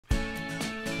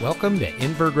Welcome to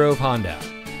Inver Grove Honda,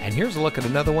 and here's a look at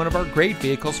another one of our great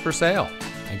vehicles for sale,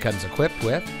 and comes equipped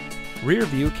with rear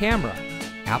view camera,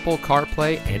 Apple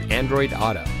CarPlay and Android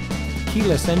Auto,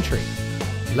 keyless entry,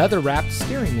 leather wrapped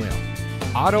steering wheel,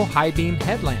 auto high beam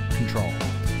headlamp control,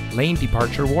 lane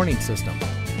departure warning system,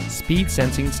 speed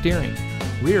sensing steering,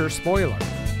 rear spoiler,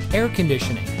 air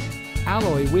conditioning,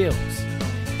 alloy wheels,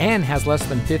 and has less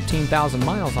than 15,000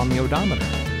 miles on the odometer.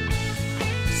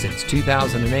 Since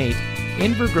 2008,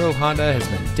 Inver Grove Honda has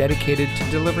been dedicated to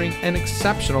delivering an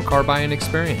exceptional car buying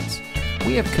experience.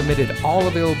 We have committed all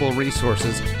available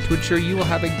resources to ensure you will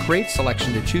have a great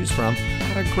selection to choose from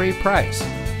at a great price.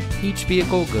 Each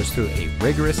vehicle goes through a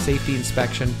rigorous safety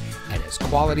inspection and is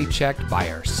quality checked by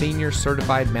our senior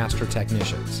certified master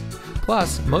technicians.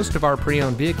 Plus, most of our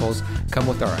pre-owned vehicles come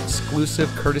with our exclusive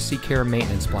Courtesy Care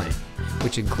maintenance plan,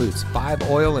 which includes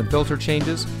 5 oil and filter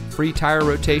changes, free tire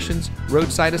rotations,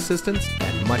 roadside assistance,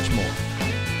 and much more.